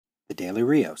the Daily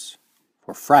Rios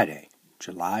for Friday,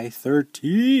 July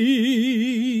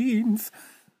 13th,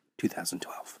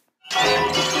 2012.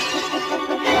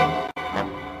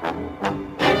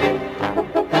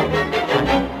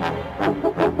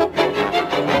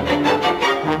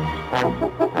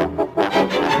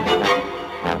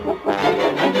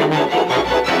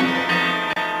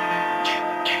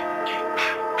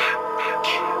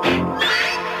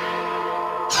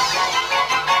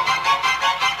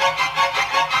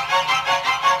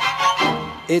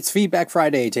 It's Feedback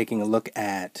Friday, taking a look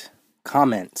at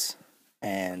comments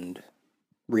and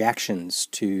reactions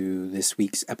to this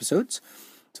week's episodes.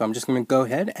 So I'm just going to go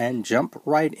ahead and jump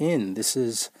right in. This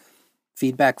is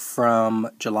feedback from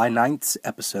July 9th's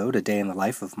episode, A Day in the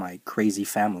Life of My Crazy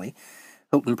Family.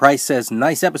 Hilton Price says,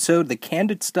 nice episode. The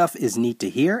candid stuff is neat to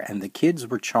hear, and the kids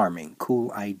were charming. Cool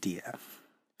idea.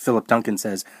 Philip Duncan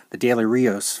says, the Daily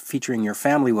Rios featuring your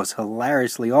family was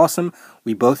hilariously awesome.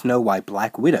 We both know why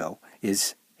Black Widow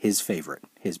is his favorite,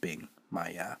 his being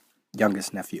my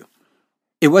youngest nephew.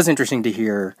 It was interesting to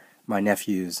hear my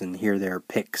nephews and hear their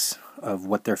picks of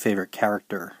what their favorite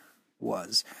character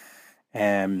was.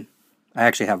 And I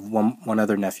actually have one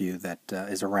other nephew that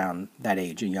is around that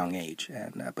age, a young age,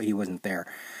 but he wasn't there.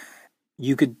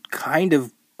 You could kind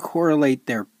of correlate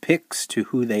their picks to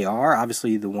who they are.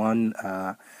 Obviously, the one,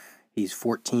 he's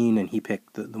 14, and he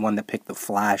picked the one that picked the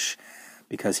Flash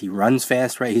because he runs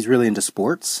fast, right? He's really into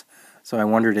sports. So I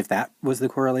wondered if that was the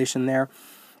correlation there.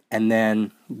 And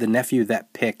then the nephew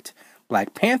that picked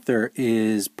Black Panther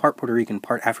is part Puerto Rican,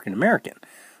 part African American.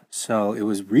 So it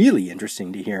was really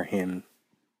interesting to hear him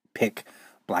pick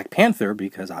Black Panther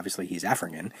because obviously he's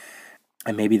African.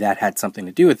 And maybe that had something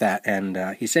to do with that.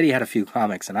 And he said he had a few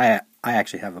comics, and I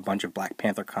actually have a bunch of Black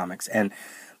Panther comics. And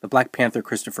the Black Panther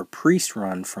Christopher Priest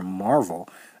run from Marvel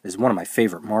is one of my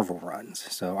favorite Marvel runs.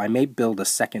 So I may build a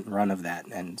second run of that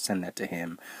and send that to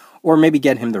him. Or maybe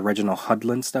get him the Reginald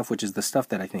Hudlin stuff, which is the stuff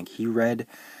that I think he read.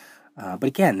 But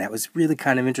again, that was really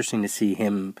kind of interesting to see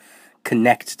him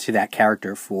connect to that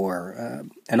character for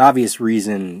an obvious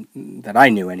reason that I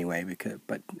knew anyway,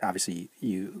 but obviously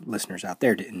you listeners out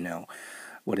there didn't know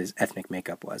what his ethnic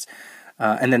makeup was.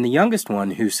 And then the youngest one,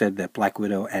 who said that Black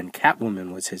Widow and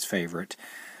Catwoman was his favorite,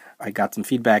 I got some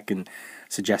feedback and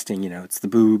suggesting, it's the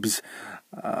boobs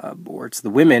or it's the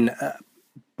women.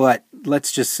 But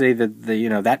let's just say that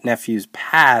that nephew's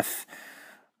path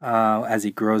as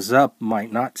he grows up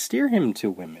might not steer him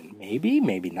to women. Maybe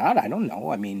not. I don't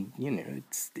know. I mean,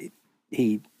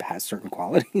 he has certain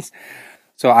qualities.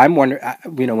 So I'm wondering,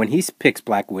 when he picks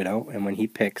Black Widow and when he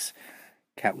picks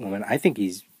Catwoman, I think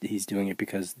he's doing it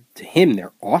because to him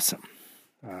they're awesome.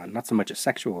 Not so much a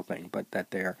sexual thing, but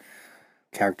that they're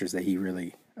characters that he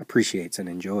really appreciates and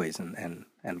enjoys and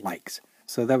likes.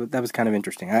 So that was kind of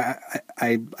interesting.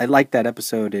 I liked that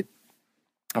episode.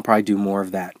 I'll probably do more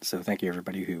of that. So thank you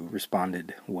everybody who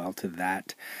responded well to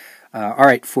that. All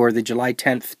right, for the July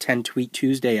 10th 10 Tweet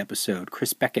Tuesday episode,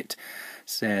 Chris Beckett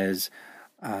says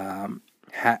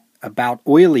about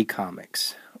Oily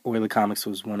Comics. Oily Comics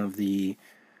was one of the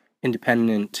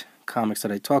independent comics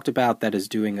that I talked about that is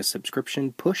doing a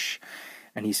subscription push.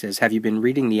 And he says, have you been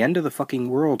reading The End of the Fucking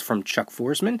World from Chuck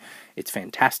Forsman? It's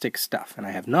fantastic stuff. And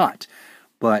I have not.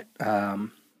 But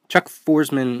Chuck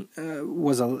Forsman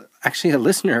was actually a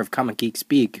listener of Comic Geek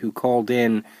Speak who called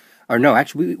in, or no,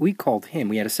 actually we called him.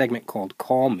 We had a segment called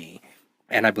Call Me,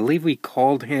 and I believe we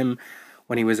called him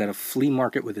when he was at a flea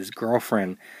market with his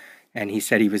girlfriend, and he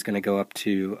said he was going to go up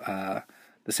to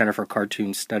the Center for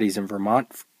Cartoon Studies in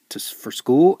Vermont for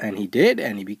school, and he did,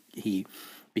 and he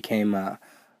became,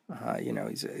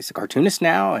 he's a cartoonist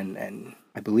now, and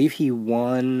I believe he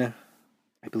won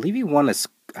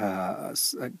a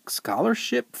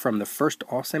scholarship from the first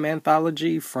Awesome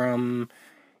Anthology from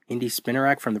Indie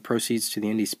Spinnerack, from the proceeds to the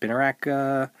Indie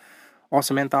Spinnerack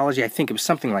Awesome Anthology. I think it was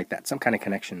something like that, some kind of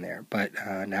connection there. But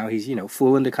now he's,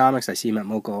 full into comics. I see him at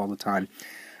Mocha all the time.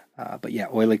 But yeah,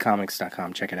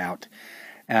 oilycomics.com, check it out.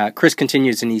 Chris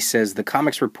continues and he says, the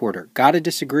comics reporter, gotta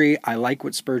disagree. I like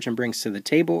what Spurgeon brings to the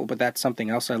table, but that's something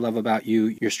else I love about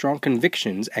you, your strong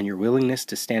convictions and your willingness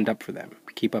to stand up for them.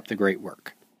 Keep up the great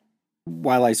work.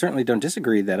 While I certainly don't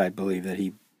disagree that I believe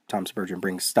that Tom Spurgeon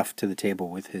brings stuff to the table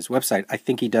with his website, I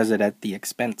think he does it at the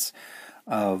expense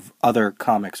of other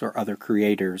comics or other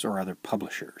creators or other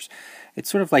publishers. It's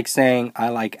sort of like saying, I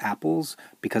like apples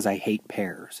because I hate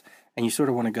pears. And you sort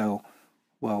of want to go,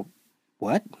 well,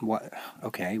 what?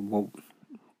 Okay, well,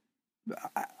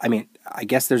 I mean, I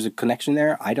guess there's a connection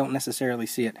there. I don't necessarily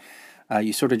see it.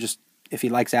 You sort of just, if he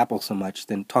likes apples so much,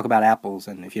 then talk about apples.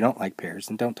 And if you don't like pears,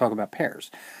 then don't talk about pears.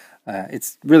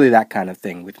 It's really that kind of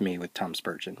thing with me, with Tom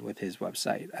Spurgeon, with his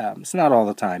website. It's not all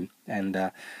the time,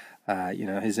 and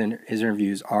his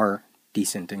interviews are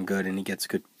decent and good, and he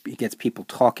gets people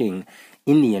talking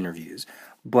in the interviews.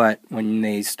 But when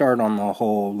they start on the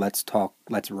whole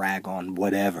let's rag on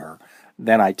whatever,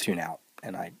 then I tune out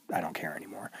and I don't care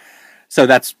anymore. So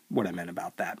that's what I meant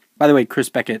about that. By the way, Chris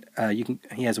Beckett,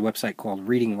 he has a website called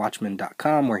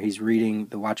readingwatchmen.com where he's reading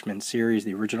the Watchmen series,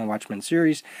 the original Watchmen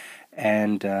series.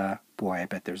 And boy, I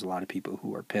bet there's a lot of people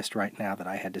who are pissed right now that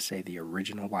I had to say the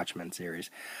original Watchmen series.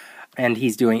 And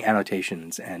he's doing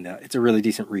annotations, and it's a really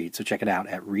decent read. So check it out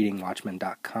at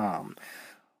readingwatchmen.com.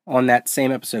 On that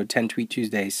same episode, 10 Tweet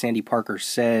Tuesday, Sandy Parker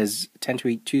says, 10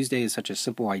 Tweet Tuesday is such a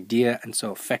simple idea and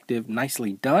so effective.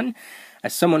 Nicely done.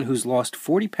 As someone who's lost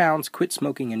 40 pounds, quit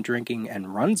smoking and drinking,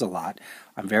 and runs a lot,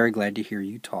 I'm very glad to hear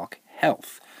you talk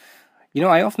health. You know,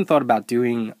 I often thought about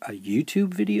doing a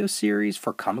YouTube video series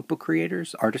for comic book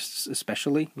creators, artists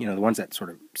especially, the ones that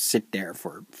sort of sit there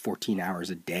for 14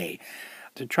 hours a day,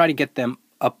 to try to get them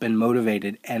up and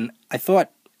motivated. And I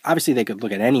thought, obviously they could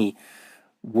look at any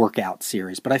workout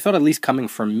series, but I thought at least coming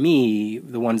from me,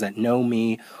 the ones that know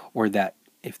me, or that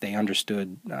if they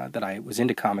understood that I was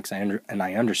into comics and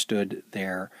I understood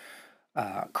their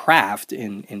craft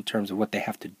in terms of what they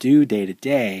have to do day to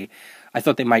day, I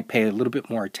thought they might pay a little bit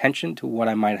more attention to what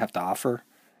I might have to offer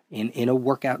in a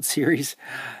workout series.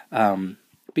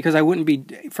 Because I wouldn't be,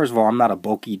 first of all, I'm not a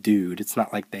bulky dude. It's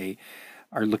not like they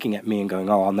are looking at me and going,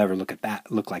 oh, I'll never look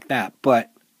like that.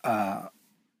 But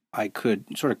I could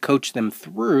sort of coach them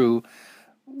through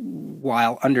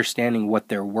while understanding what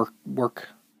their work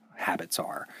habits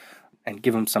are and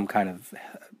give them some kind of,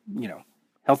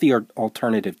 healthy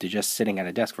alternative to just sitting at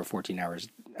a desk for 14 hours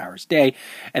a day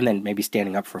and then maybe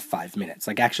standing up for 5 minutes,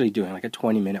 like actually doing like a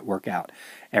 20-minute workout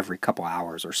every couple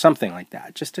hours or something like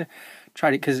that, just to try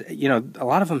to, because, a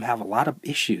lot of them have a lot of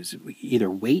issues,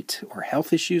 either weight or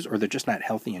health issues, or they're just not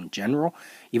healthy in general,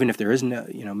 even if there isn't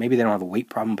maybe they don't have a weight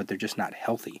problem, but they're just not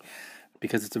healthy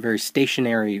because it's a very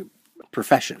stationary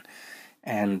profession.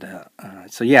 And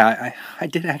so, yeah, I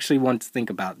did actually want to think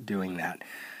about doing that.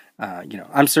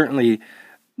 I'm certainly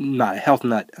not a health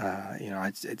nut.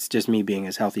 It's just me being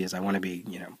as healthy as I want to be,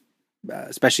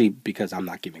 especially because I'm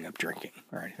not giving up drinking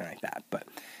or anything like that. But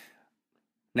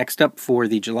next up for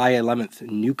the July 11th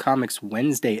New Comics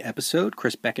Wednesday episode,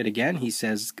 Chris Beckett again. He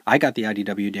says, I got the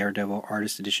IDW Daredevil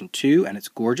Artist Edition 2, and it's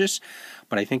gorgeous,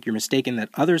 but I think you're mistaken that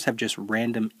others have just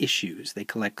random issues. They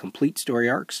collect complete story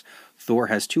arcs. Thor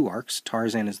has 2 arcs.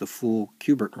 Tarzan is the full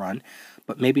Kubert run,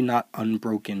 but maybe not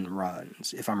unbroken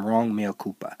runs. If I'm wrong, mea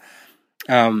culpa.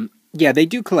 Yeah, they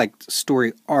do collect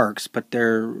story arcs, but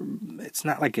it's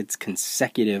not like it's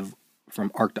consecutive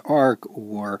from arc to arc,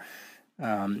 or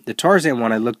the Tarzan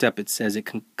one I looked up, it says it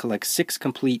can collect 6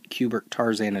 complete Kubert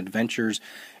Tarzan adventures,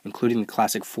 including the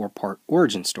classic 4-part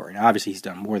origin story. Now, obviously, he's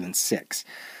done more than 6.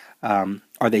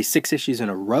 Are they 6 issues in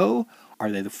a row? Are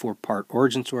they the 4-part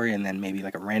origin story and then maybe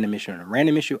like a random issue and a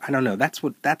random issue? I don't know. That's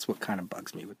what kind of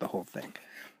bugs me with the whole thing.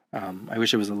 I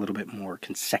wish it was a little bit more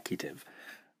consecutive.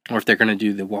 Or if they're going to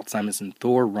do the Walt Simonson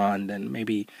Thor run, then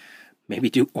maybe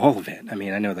do all of it. I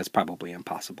mean, I know that's probably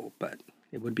impossible, but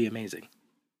it would be amazing.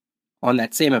 On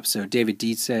that same episode, David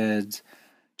D. says,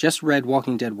 just read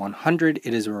Walking Dead 100.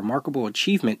 It is a remarkable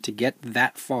achievement to get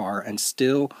that far and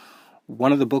still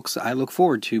one of the books I look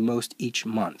forward to most each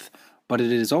month. But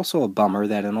it is also a bummer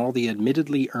that in all the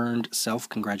admittedly earned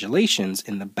self-congratulations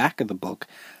in the back of the book,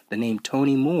 the name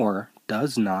Tony Moore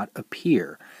does not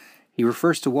appear. He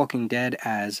refers to Walking Dead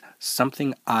as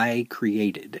something I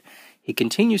created. He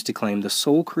continues to claim the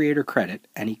sole creator credit,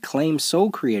 and he claims sole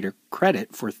creator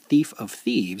credit for Thief of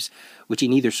Thieves, which he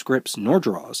neither scripts nor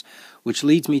draws, which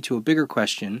leads me to a bigger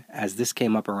question, as this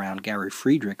came up around Gary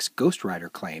Friedrich's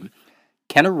Ghostwriter claim.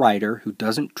 Can a writer who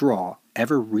doesn't draw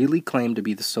ever really claim to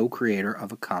be the sole creator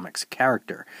of a comic's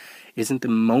character? Isn't the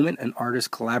moment an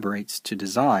artist collaborates to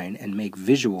design and make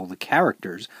visual the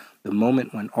characters the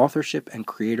moment when authorship and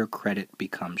creator credit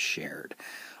become shared?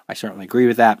 I certainly agree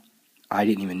with that. I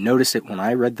didn't even notice it when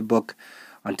I read the book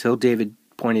until David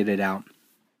pointed it out.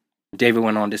 David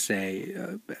went on to say,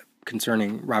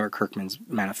 concerning Robert Kirkman's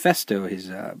manifesto, his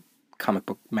comic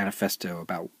book manifesto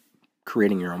about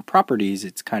creating your own properties,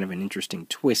 it's kind of an interesting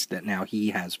twist that now he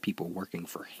has people working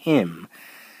for him.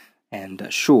 And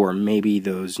sure, maybe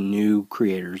those new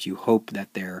creators, you hope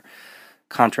that their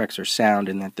contracts are sound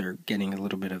and that they're getting a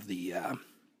little bit of the,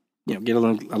 get a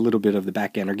little bit of the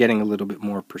back end or getting a little bit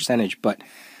more percentage, but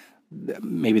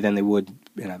maybe than they would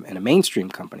in a mainstream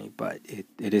company. But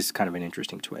it is kind of an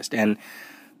interesting twist. And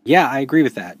yeah, I agree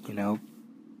with that.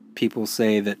 People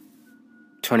say that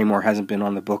Tony Moore hasn't been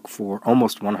on the book for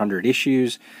almost 100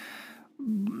 issues.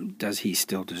 Does he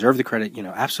still deserve the credit?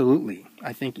 Absolutely.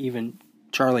 I think even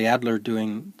Charlie Adler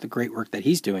doing the great work that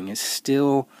he's doing is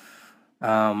still,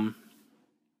 it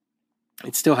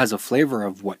still has a flavor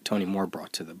of what Tony Moore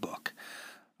brought to the book,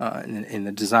 in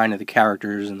the design of the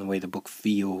characters and the way the book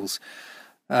feels.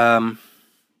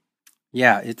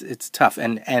 It's tough,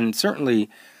 and certainly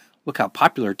look how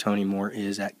popular Tony Moore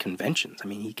is at conventions. I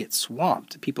mean, he gets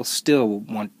swamped. People still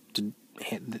want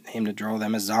him to draw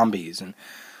them as zombies, and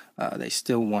they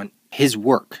still want his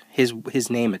work, his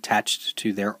name attached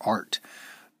to their art,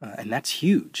 and that's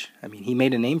huge. I mean, he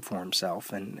made a name for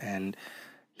himself, and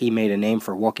he made a name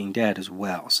for Walking Dead as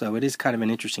well. So it is kind of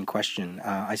an interesting question.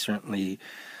 I certainly,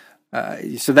 I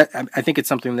think it's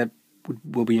something that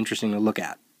will be interesting to look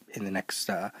at in the next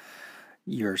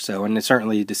year or so, and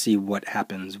certainly to see what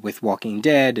happens with Walking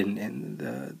Dead and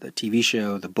the TV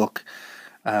show, the book,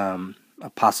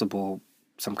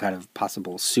 some kind of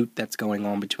possible suit that's going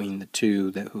on between the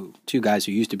two guys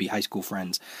who used to be high school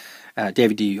friends.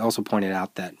 David D. also pointed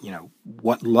out that,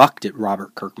 what luck did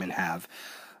Robert Kirkman have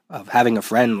of having a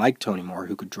friend like Tony Moore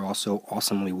who could draw so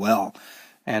awesomely well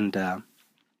and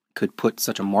could put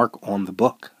such a mark on the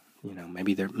book.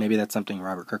 Maybe that's something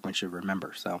Robert Kirkman should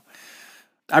remember. So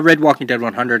I read Walking Dead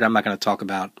 100. I'm not going to talk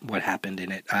about what happened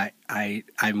in it.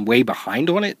 I'm way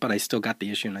behind on it, but I still got the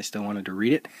issue and I still wanted to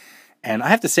read it. And I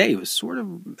have to say, it was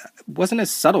wasn't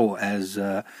as subtle as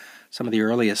some of the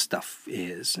earliest stuff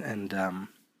is. And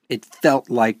it felt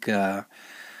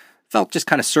just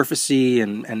kind of surfacey.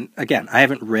 And again, I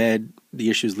haven't read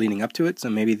the issues leading up to it, so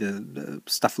maybe the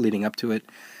stuff leading up to it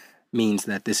means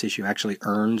that this issue actually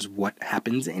earns what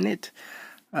happens in it.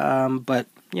 But,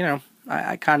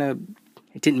 I kind of,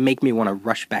 it didn't make me want to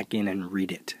rush back in and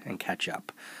read it and catch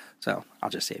up. So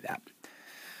I'll just say that.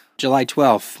 July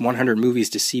 12th, 100 Movies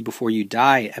to See Before You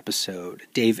Die episode.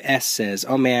 Dave S. says,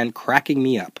 "Oh man, cracking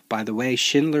me up. By the way,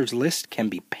 Schindler's List can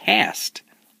be passed."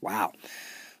 Wow.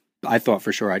 I thought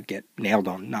for sure I'd get nailed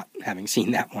on not having seen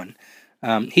that one.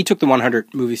 He took the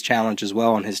 100 Movies challenge as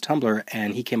well on his Tumblr,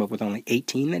 and he came up with only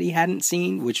 18 that he hadn't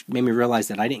seen, which made me realize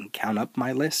that I didn't count up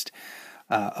my list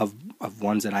of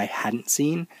ones that I hadn't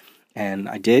seen. And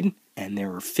I did, and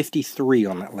there were 53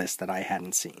 on that list that I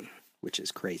hadn't seen, which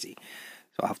is crazy.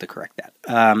 So I'll have to correct that.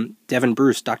 Devin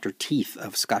Bruce, Dr. Teeth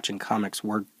of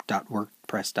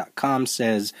scotchandcomicsword.wordpress.com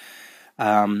says,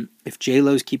 if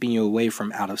J-Lo's keeping you away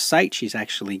from Out of Sight, she's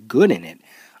actually good in it.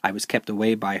 I was kept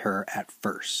away by her at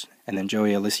first. And then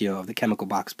Joey Alicio of the Chemical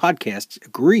Box podcast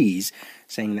agrees,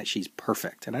 saying that she's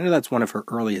perfect. And I know that's one of her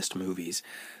earliest movies.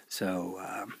 So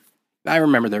I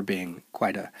remember there being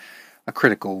quite a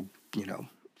critical,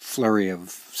 flurry of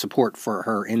support for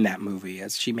her in that movie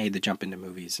as she made the jump into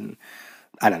movies. And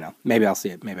I don't know. Maybe I'll see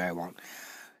it. Maybe I won't.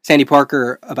 Sandy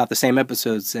Parker, about the same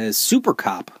episode, says, "Super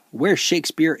Cop, where's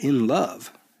Shakespeare in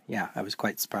Love?" Yeah, I was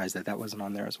quite surprised that wasn't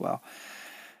on there as well.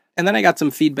 And then I got some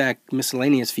feedback,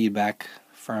 miscellaneous feedback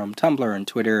from Tumblr and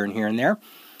Twitter and here and there.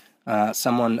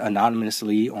 Someone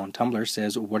anonymously on Tumblr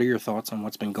says, "What are your thoughts on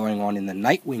what's been going on in the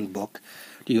Nightwing book?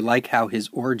 Do you like how his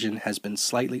origin has been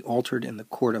slightly altered in the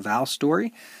Court of Owls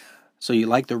story? So you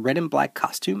like the red and black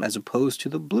costume as opposed to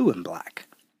the blue and black?"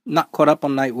 Not caught up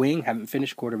on Nightwing, haven't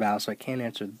finished Court of Owls, so I can't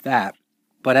answer that.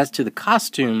 But as to the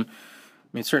costume,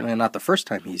 certainly not the first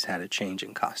time he's had a change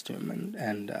in costume.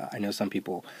 And I know some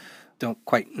people don't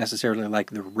quite necessarily like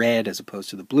the red as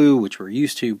opposed to the blue, which we're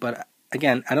used to. But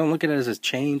again, I don't look at it as a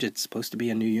change. It's supposed to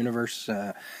be a new universe,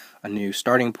 a new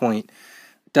starting point.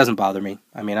 It doesn't bother me.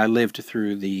 I lived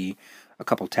through a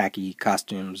couple tacky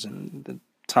costumes and the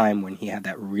time when he had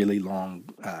that really long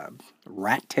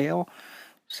rat tail.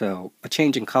 So a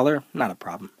change in color, not a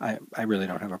problem. I really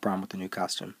don't have a problem with the new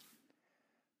costume.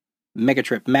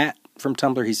 Megatrip Matt from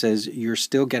Tumblr, he says, "You're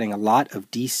still getting a lot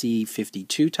of DC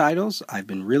 52 titles. I've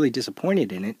been really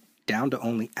disappointed in it, down to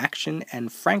only Action and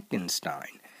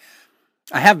Frankenstein."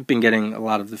 I have been getting a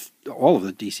lot of all of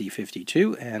the DC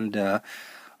 52, and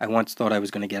I once thought I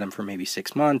was going to get them for maybe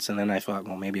 6 months, and then I thought,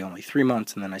 well, maybe only 3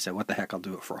 months, and then I said, what the heck, I'll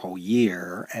do it for a whole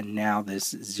year. And now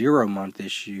this 0-month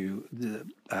issue,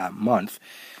 month,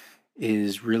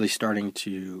 is really starting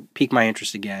to pique my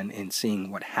interest again in seeing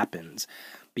what happens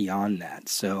beyond that.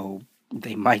 So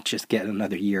they might just get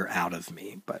another year out of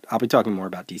me. But I'll be talking more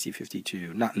about DC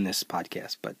 52, not in this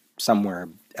podcast, but somewhere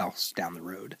else down the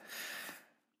road.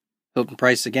 Hilton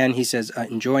Price again, he says,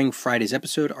 "Enjoying Friday's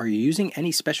episode. Are you using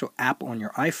any special app on your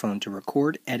iPhone to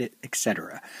record, edit,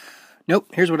 etc.?" Nope.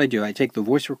 Here's what I do. I take the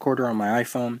voice recorder on my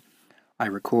iPhone. I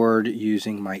record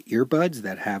using my earbuds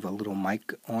that have a little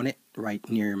mic on it right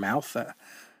near your mouth.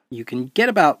 You can get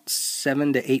about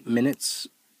 7 to 8 minutes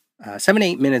 7 to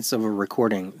 8 minutes of a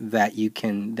recording that you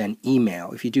can then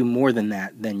email. If you do more than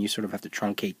that, then you sort of have to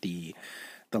truncate the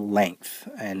length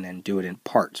and then do it in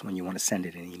parts when you want to send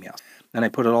it in email. Then I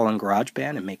put it all in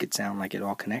GarageBand and make it sound like it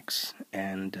all connects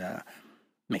and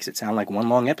makes it sound like one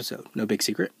long episode. No big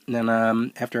secret. And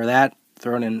then after that,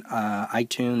 throw it in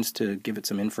iTunes to give it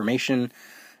some information,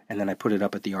 and then I put it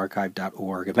up at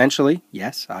thearchive.org. Eventually,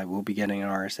 yes, I will be getting an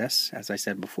RSS, as I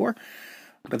said before.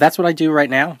 But that's what I do right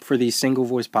now for these single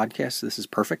voice podcasts. This is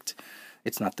perfect.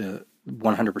 It's not the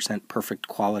 100% perfect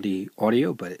quality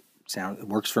audio, but it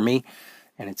works for me,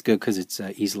 and it's good because it's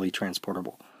easily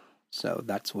transportable. So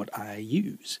that's what I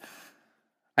use.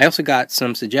 I also got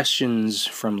some suggestions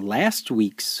from last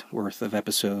week's worth of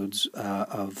episodes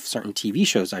of certain TV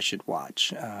shows I should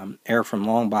watch. Air from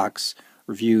Longbox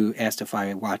Review asked if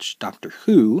I watched Doctor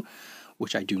Who,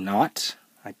 which I do not.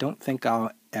 I don't think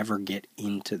I'll ever get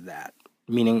into that.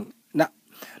 Meaning, not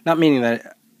meaning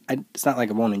that it's not like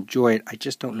I won't enjoy it. I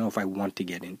just don't know if I want to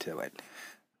get into it.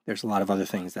 There's a lot of other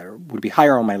things that would be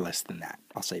higher on my list than that.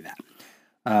 I'll say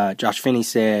that. Josh Finney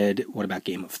said, what about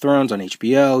Game of Thrones on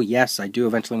HBO? Yes, I do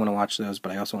eventually want to watch those,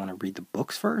 but I also want to read the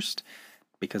books first,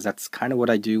 because that's kind of what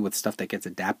I do with stuff that gets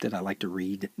adapted. I like to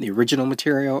read the original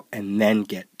material and then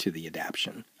get to the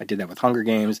adaptation. I did that with Hunger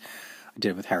Games. I did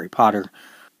it with Harry Potter.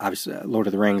 Obviously, Lord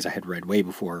of the Rings I had read way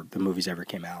before the movies ever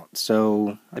came out.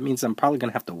 So that means I'm probably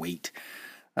going to have to wait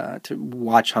to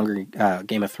watch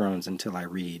Game of Thrones until I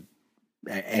read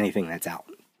anything that's out.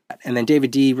 And then David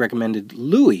D. recommended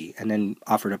Louie, and then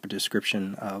offered up a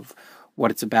description of what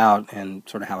it's about and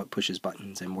sort of how it pushes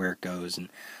buttons and where it goes. And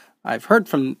I've heard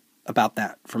about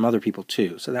that from other people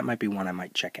too, so that might be one I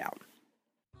might check out.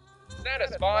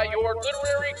 Satisfy your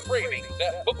literary cravings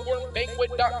at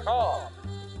bookwormbanquet.com.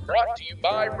 Brought to you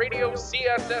by Radio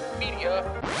CSF Media,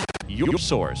 your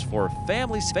source for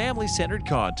family-centered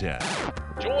content.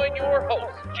 Join your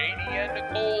hosts, JD and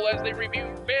Nicole, as they review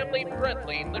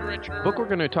family-friendly literature. The book we're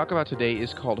going to talk about today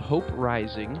is called Hope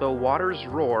Rising, The Waters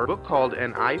Roar, a book called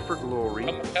An Eye for Glory,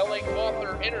 Compelling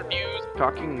author interviews,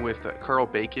 talking with Carl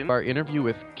Bacon, our interview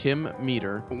with Kim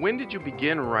Meter. When did you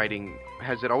begin writing?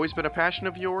 Has it always been a passion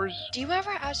of yours? Do you ever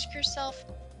ask yourself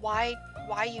why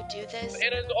you do this?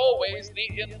 and as always, the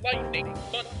enlightening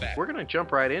fun fact. We're going to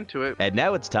jump right into it. And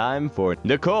now it's time for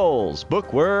Nicole's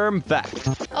Bookworm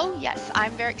Fact. Oh yes,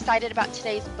 I'm very excited about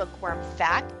today's bookworm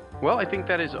fact. Well, I think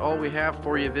that is all we have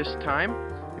for you this time.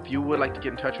 If you would like to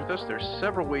get in touch with us, there's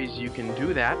several ways you can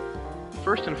do that.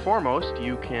 First and foremost,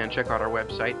 you can check out our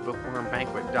website,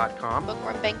 bookwormbanquet.com.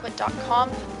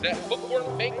 Bookwormbanquet.com. That's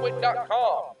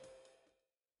bookwormbanquet.com.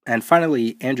 And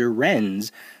finally, Andrew Renz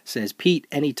says, Pete,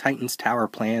 any Titans Tower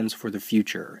plans for the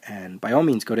future? And by all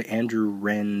means, go to Andrew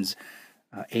Renz,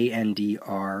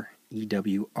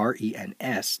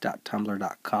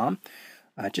 AndrewRens.tumblr.com,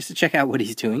 just to check out what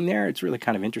he's doing there. It's really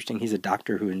kind of interesting. He's a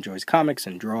doctor who enjoys comics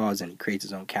and draws, and he creates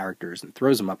his own characters and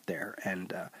throws them up there.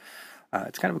 And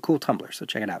it's kind of a cool Tumblr, so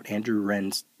check it out,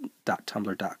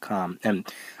 AndrewRens.tumblr.com. And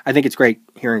I think it's great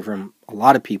hearing from a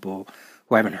lot of people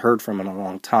who I haven't heard from in a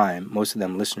long time, most of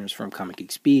them listeners from Comic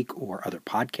Geek Speak or other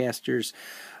podcasters,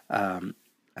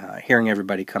 hearing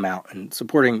everybody come out and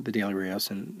supporting the Daily Rios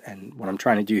and what I'm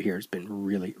trying to do here has been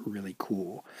really, really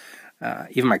cool.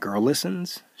 Even my girl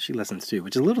listens. She listens too,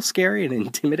 which is a little scary and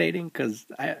intimidating because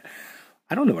I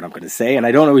don't know what I'm going to say, and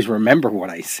I don't always remember what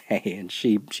I say, and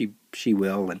she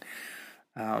will, and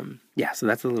so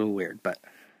that's a little weird, but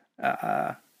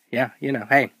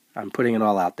hey, I'm putting it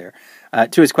all out there.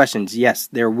 To his questions, yes,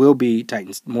 there will be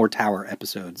more Tower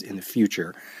episodes in the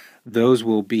future. Those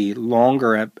will be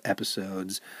longer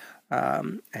episodes,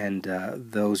 and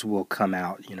those will come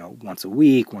out, once a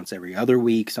week, once every other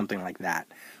week, something like that,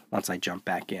 once I jump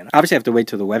back in. Obviously, I have to wait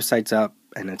till the website's up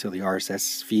and until the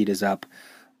RSS feed is up,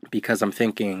 because I'm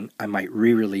thinking I might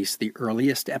re-release the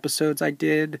earliest episodes I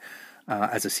did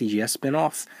as a CGS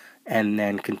spinoff, and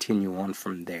then continue on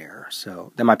from there.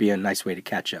 So that might be a nice way to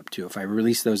catch up too. If I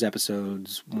release those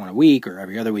episodes one a week or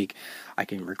every other week, I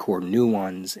can record new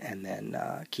ones and then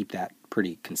keep that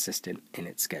pretty consistent in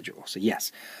its schedule. So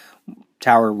yes,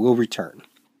 Tower will return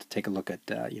to take a look at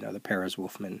the Perez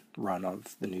Wolfman run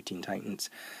of the New Teen Titans.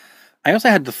 I also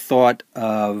had the thought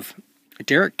of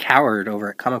Derek Coward over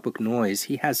at Comic Book Noise.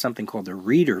 He has something called the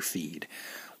Reader Feed,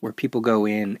 where people go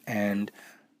in and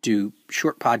do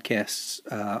short podcasts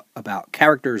about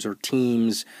characters or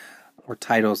teams or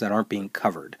titles that aren't being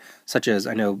covered, such as,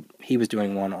 I know he was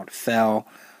doing one on Fell,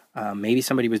 maybe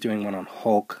somebody was doing one on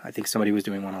Hulk, I think somebody was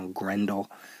doing one on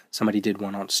Grendel, somebody did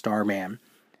one on Starman,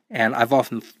 and I've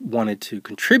often wanted to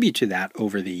contribute to that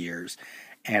over the years,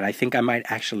 And I think I might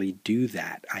actually do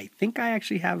that. I think I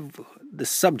actually have the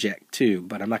subject too,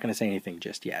 but I'm not going to say anything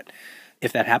just yet.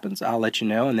 If that happens, I'll let you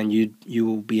know, and then you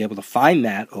will be able to find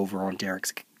that over on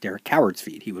Derek Coward's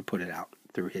feed. He would put it out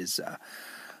through his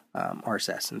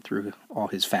RSS and through all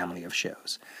his family of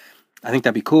shows. I think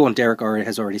that'd be cool, and Derek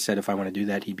has already said if I want to do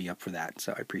that, he'd be up for that,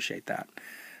 so I appreciate that.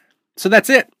 So that's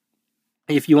it.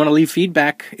 If you want to leave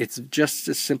feedback, it's just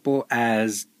as simple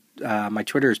as my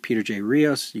Twitter is Peter J.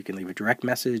 Rios. You can leave a direct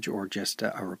message or just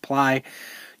a reply.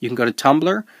 You can go to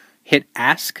Tumblr, hit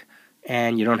Ask,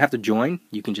 and you don't have to join.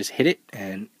 You can just hit it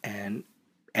and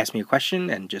ask me a question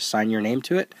and just sign your name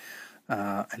to it,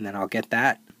 and then I'll get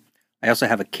that. I also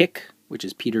have a Kick, which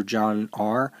is Peter John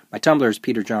R. My Tumblr is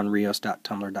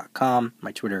peterjohnrios.tumblr.com.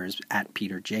 My Twitter is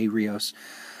 @PeterJRios.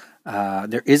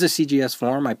 There is a CGS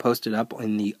forum I posted up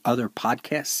in the other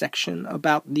podcast section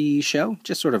about the show,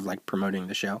 just sort of like promoting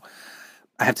the show.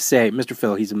 I have to say, Mr.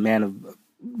 Phil, he's a man of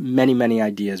many, many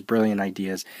ideas, brilliant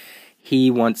ideas.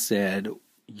 He once said,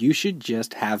 you should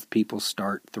just have people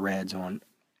start threads on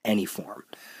any forum.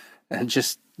 And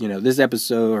just, this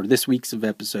episode or this week's of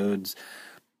episodes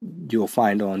you'll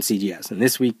find on CGS, and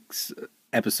this week's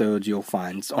episodes you'll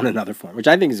find on another forum, which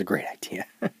I think is a great idea.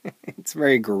 It's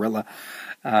very guerrilla.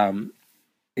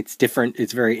 It's different.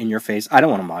 It's very in your face. I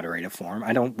don't want to moderate a forum.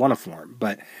 I don't want a forum,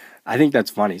 but I think that's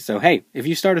funny. So, hey, if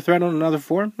you start a thread on another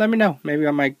forum, let me know. Maybe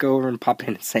I might go over and pop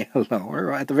in and say hello,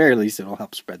 or at the very least, it'll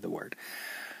help spread the word.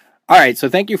 All right, so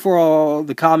thank you for all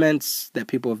the comments that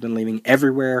people have been leaving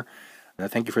everywhere.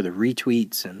 Thank you for the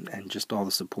retweets and just all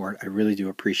the support. I really do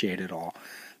appreciate it all.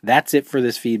 That's it for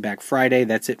this Feedback Friday.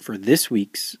 That's it for this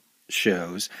week's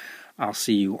shows. I'll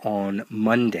see you on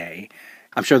Monday.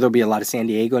 I'm sure there'll be a lot of San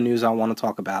Diego news I'll want to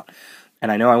talk about.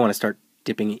 And I know I want to start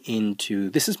dipping into...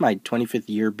 This is my 25th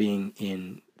year being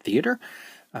in theater.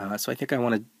 So I think I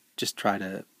want to just try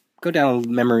to go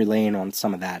down memory lane on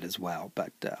some of that as well.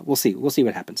 But we'll see. We'll see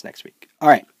what happens next week. All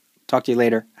right. Talk to you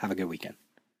later. Have a good weekend.